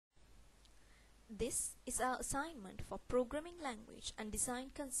This is our assignment for programming language and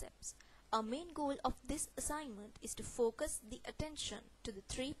design concepts. Our main goal of this assignment is to focus the attention to the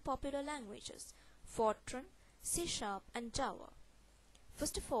three popular languages, FORTRAN, C# and Java.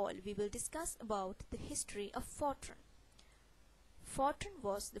 First of all, we will discuss about the history of FORTRAN. FORTRAN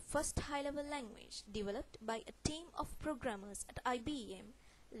was the first high-level language developed by a team of programmers at IBM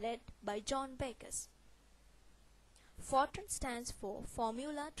led by John Bakers. FORTRAN stands for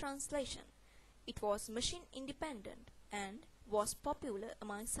Formula Translation. It was machine independent and was popular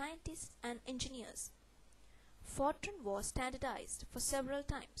among scientists and engineers. FORTRAN was standardized for several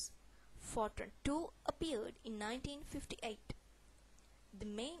times. FORTRAN 2 appeared in 1958. The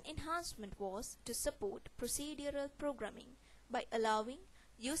main enhancement was to support procedural programming by allowing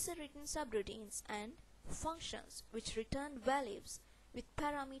user-written subroutines and functions which returned values with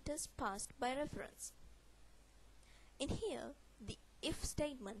parameters passed by reference. In here, the if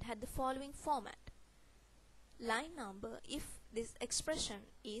statement had the following format. Line number if this expression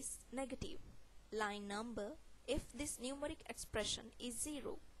is negative. Line number if this numeric expression is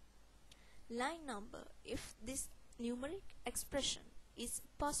 0. Line number if this numeric expression is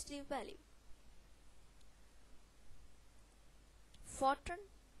positive value. FORTRAN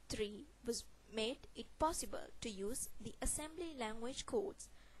 3 was made it possible to use the assembly language codes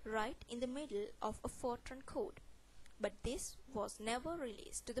right in the middle of a FORTRAN code, but this was never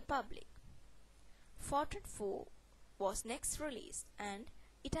released to the public. FORTRAN 4 was next released and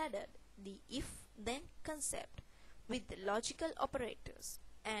it added the if-then concept with the logical operators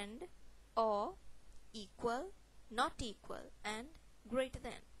and, or, equal, not equal and greater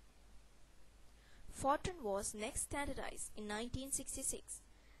than. FORTRAN was next standardized in 1966.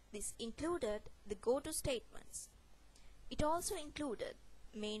 This included the goto statements. It also included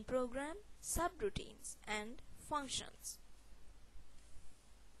main program, subroutines and functions.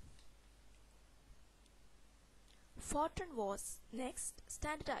 FORTRAN was next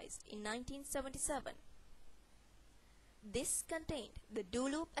standardized in 1977. This contained the do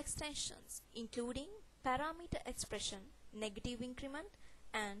loop extensions including parameter expression, negative increment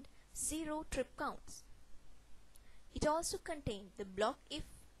and 0 trip counts. It also contained the block if,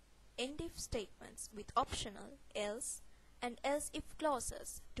 end if statements with optional else and else if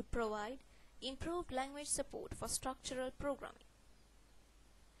clauses to provide improved language support for structural programming.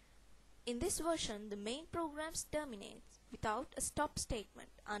 In this version, the main programs terminates without a stop statement,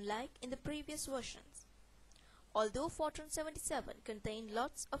 unlike in the previous versions. Although FORTRAN 77 contained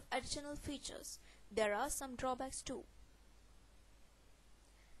lots of additional features, there are some drawbacks too.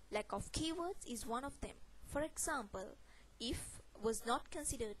 Lack of keywords is one of them. For example, if was not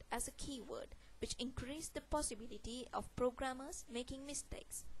considered as a keyword, which increased the possibility of programmers making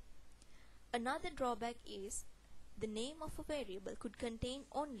mistakes. Another drawback is the name of a variable could contain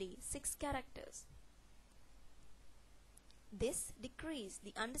only 6 characters. This decreased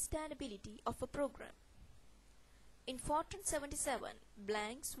the understandability of a program. In FORTRAN 77,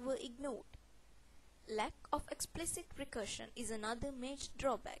 blanks were ignored. Lack of explicit recursion is another major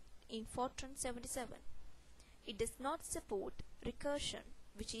drawback in FORTRAN 77. It does not support recursion,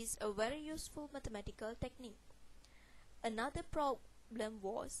 which is a very useful mathematical technique. Another problem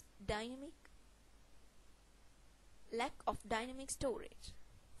was lack of dynamic storage.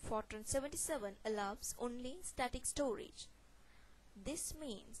 FORTRAN 77 allows only static storage. This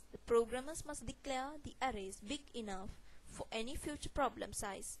means the programmers must declare the arrays big enough for any future problem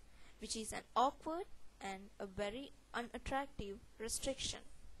size, which is an awkward and a very unattractive restriction.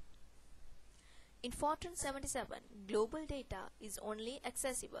 In FORTRAN 77, global data is only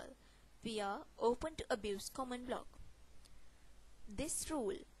accessible via open to abuse command block. This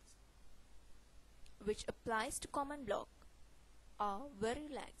rule, which applies to command block, are very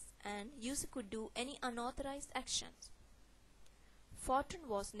lax and user could do any unauthorized actions. FORTRAN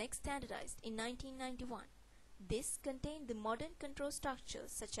was next standardized in 1991. This contained the modern control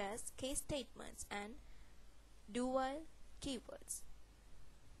structures such as case statements and do-while keywords.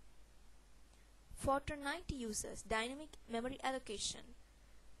 FORTRAN 90 uses dynamic memory allocation,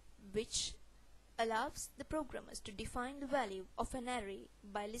 which allows the programmers to define the value of an array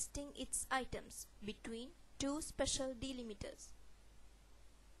by listing its items between two special delimiters.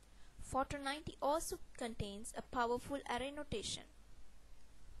 FORTRAN 90 also contains a powerful array notation.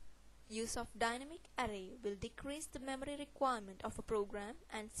 Use of dynamic array will decrease the memory requirement of a program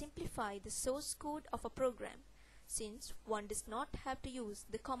and simplify the source code of a program, since one does not have to use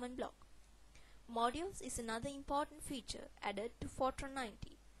the command block. Modules is another important feature added to FORTRAN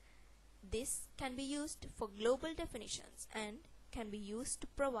 90. This can be used for global definitions and can be used to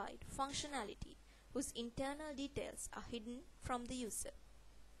provide functionality whose internal details are hidden from the user.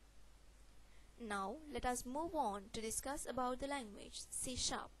 Now let us move on to discuss about the language C#.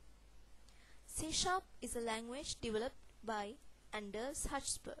 C# is a language developed by Anders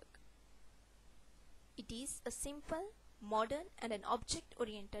Hachberg. It is a simple, modern and an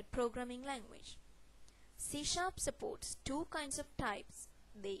object-oriented programming language. C# supports two kinds of types.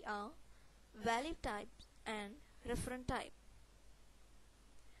 They are value type and reference type.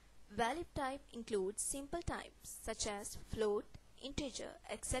 Value type includes simple types such as float, integer,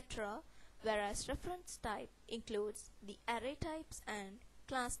 etc., whereas reference type includes the array types and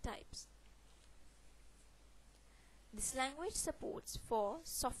class types. This language supports for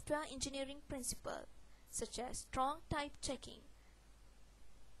software engineering principles such as strong type checking,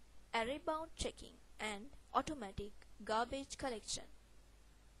 array bound checking, and automatic garbage collection.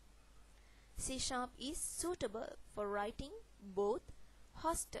 C# is suitable for writing both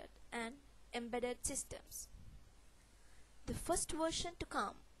hosted and embedded systems. The first version to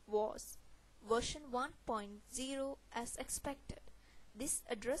come was version 1.0 as expected. This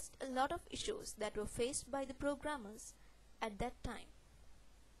addressed a lot of issues that were faced by the programmers at that time.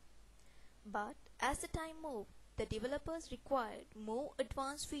 But as the time moved, the developers required more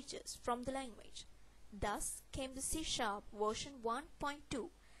advanced features from the language. Thus came the C# version 1.2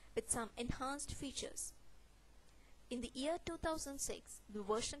 with some enhanced features. In the year 2006, the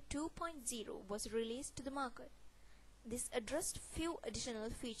version 2.0 was released to the market. This addressed few additional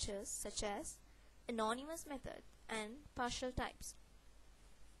features such as anonymous method and partial types.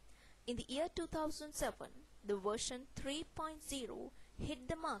 In the year 2007, the version 3.0 hit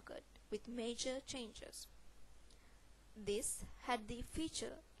the market with major changes. This had the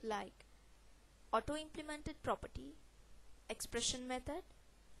feature like auto-implemented property, expression method,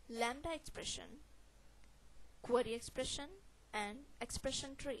 lambda expression, query expression, and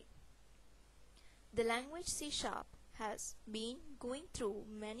expression tree. The language C# has been going through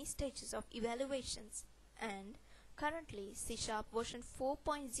many stages of evaluations, and currently C# version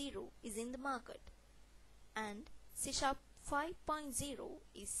 4.0 is in the market, and C# 5.0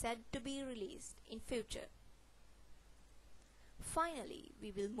 is said to be released in future. Finally,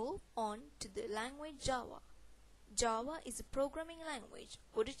 we will move on to the language Java. Java is a programming language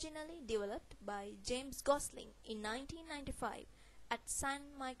originally developed by James Gosling in 1995 at Sun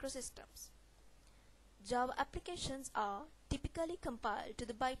Microsystems. Java applications are typically compiled to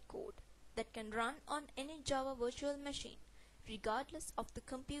the bytecode that can run on any Java virtual machine regardless of the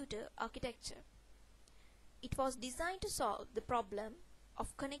computer architecture. It was designed to solve the problem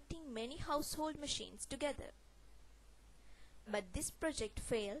of connecting many household machines together. But this project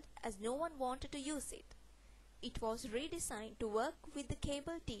failed as no one wanted to use it. It was redesigned to work with the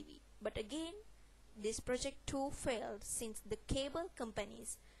cable TV, but again, this project too failed since the cable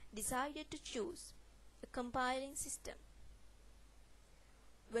companies decided to choose a compiling system.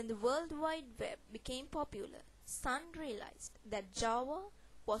 When the World Wide Web became popular, Sun realized that Java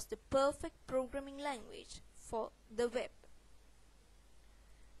was the perfect programming language for the web.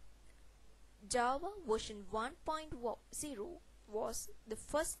 Java version 1.0 was the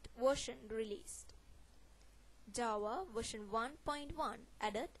first version released. Java version 1.1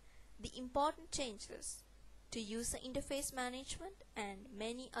 added the important changes to user interface management and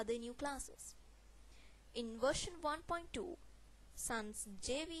many other new classes. In version 1.2, Sun's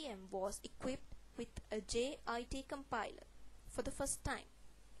JVM was equipped with a JIT compiler for the first time.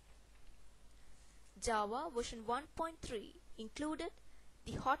 Java version 1.3 included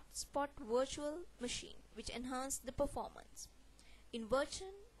the hotspot virtual machine, which enhanced the performance. In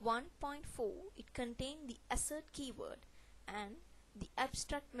version 1.4, it contained the assert keyword and the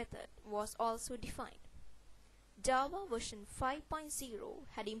abstract method was also defined. Java version 5.0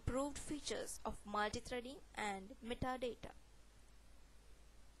 had improved features of multithreading and metadata.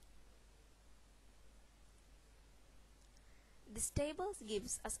 This table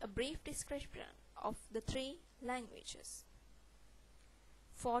gives us a brief description of the three languages.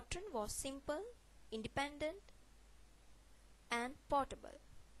 FORTRAN was simple, independent, and portable.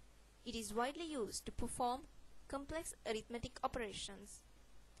 It is widely used to perform complex arithmetic operations.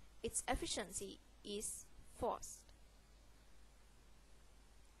 Its efficiency is fast.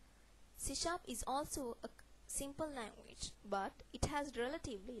 C# is also a simple language, but it has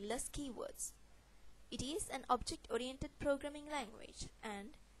relatively less keywords. It is an object-oriented programming language and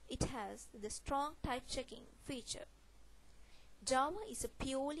it has the strong type checking feature. Java is a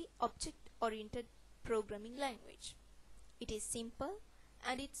purely object-oriented programming language. It is simple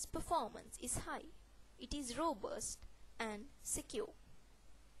and its performance is high. It is robust and secure.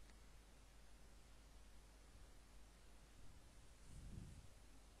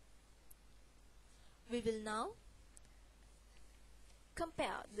 We will now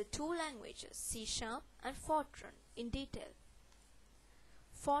compare the two languages C# and FORTRAN in detail.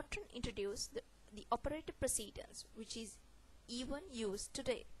 FORTRAN introduced the operator precedence, which is even used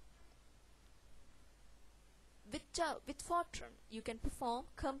today. With FORTRAN, you can perform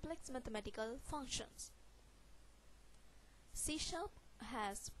complex mathematical functions. C#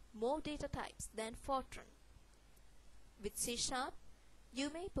 has more data types than FORTRAN. With C#, you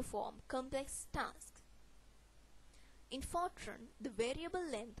may perform complex tasks. In FORTRAN, the variable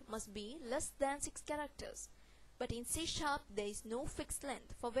length must be less than 6 characters, but in C# there is no fixed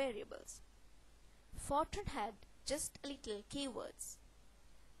length for variables. FORTRAN had just a little keywords,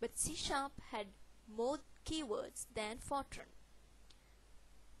 but C# had more keywords than FORTRAN.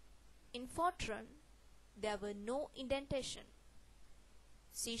 In FORTRAN, there were no indentation.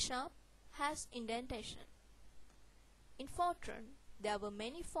 C# has indentation. In FORTRAN, there were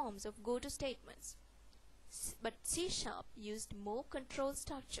many forms of goto statements, but C# used more control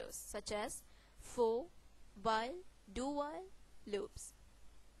structures such as for, while, do-while, loops.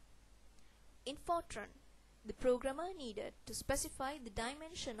 In FORTRAN, the programmer needed to specify the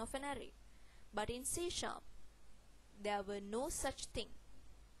dimension of an array, but in C#, there were no such thing.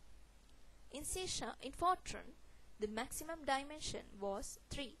 In FORTRAN, the maximum dimension was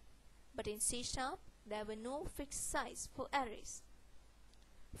 3, but in C#, there were no fixed size for arrays.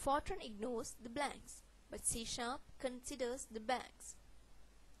 FORTRAN ignores the blanks, but C# considers the blanks.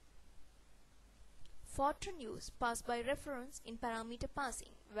 FORTRAN used pass by reference in parameter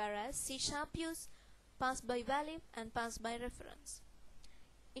passing, whereas C# used pass by value and pass by reference.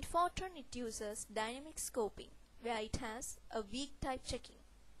 In FORTRAN, it uses dynamic scoping, where it has a weak type checking.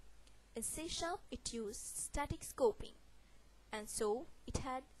 In C#, it used static scoping, and so it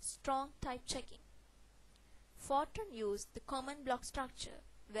had strong type checking. FORTRAN used the common block structure,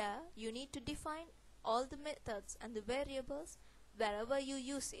 where you need to define all the methods and the variables wherever you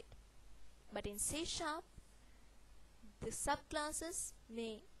use it. But in C#, the subclasses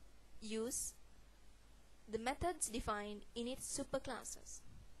may use the methods defined in its superclasses.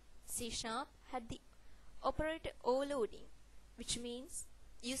 C# had the operator overloading, which means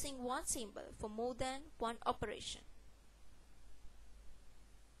using one symbol for more than one operation.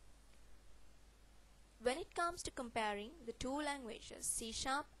 When it comes to comparing the two languages C#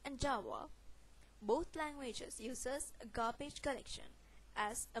 and Java, both languages uses a garbage collection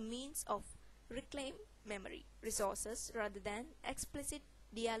as a means of reclaim memory resources rather than explicit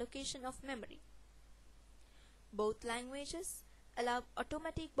deallocation of memory. Both languages allow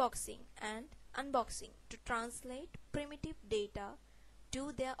automatic boxing and unboxing to translate primitive data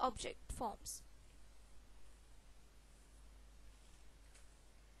to their object forms.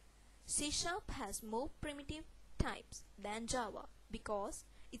 C# has more primitive types than Java because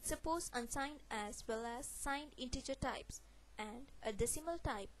it supports unsigned as well as signed integer types and a decimal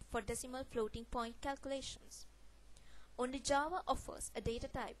type for decimal floating point calculations. Only Java offers a data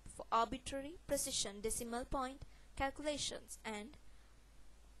type for arbitrary precision decimal point calculations, and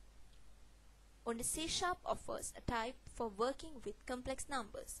only C# offers a type for working with complex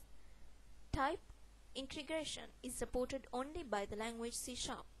numbers. Type integration is supported only by the language C#.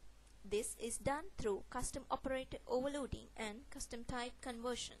 This is done through custom operator overloading and custom type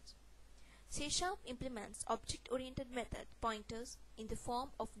conversions. C# implements object-oriented method pointers in the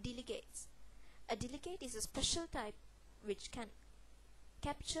form of delegates. A delegate is a special type which can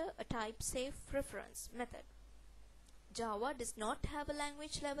capture a type-safe reference method. Java does not have a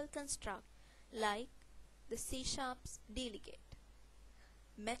language-level construct like the C#'s delegate.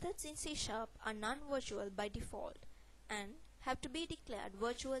 Methods in C# are non-virtual by default and have to be declared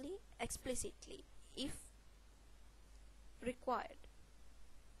virtually explicitly if required.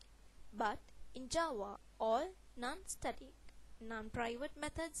 But in Java, all non-static, non-private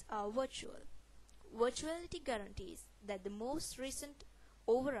methods are virtual. Virtuality guarantees that the most recent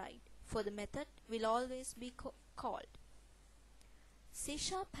override for the method will always be called. C#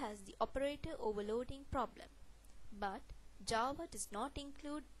 has the operator overloading problem, but Java does not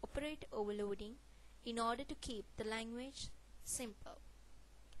include operator overloading in order to keep the language simple.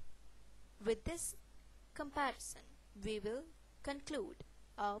 With this comparison, we will conclude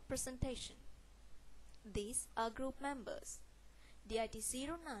our presentation. These are group members: DIT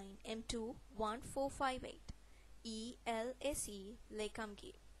 09M21458, E.L.A.C.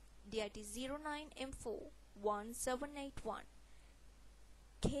 Lekamge, DIT 09M41781,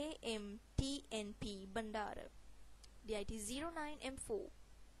 K.M.T.N.P. Bandara, DIT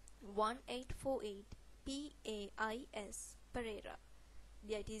 09M41848, P.A.I.S. Perera,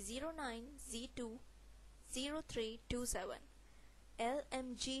 DIT 09Z2 0327,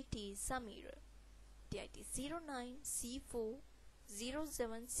 L.M.G.T. Sameera, DIT 09C4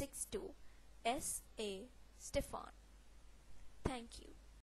 0762 S.A. Stephan. Thank you.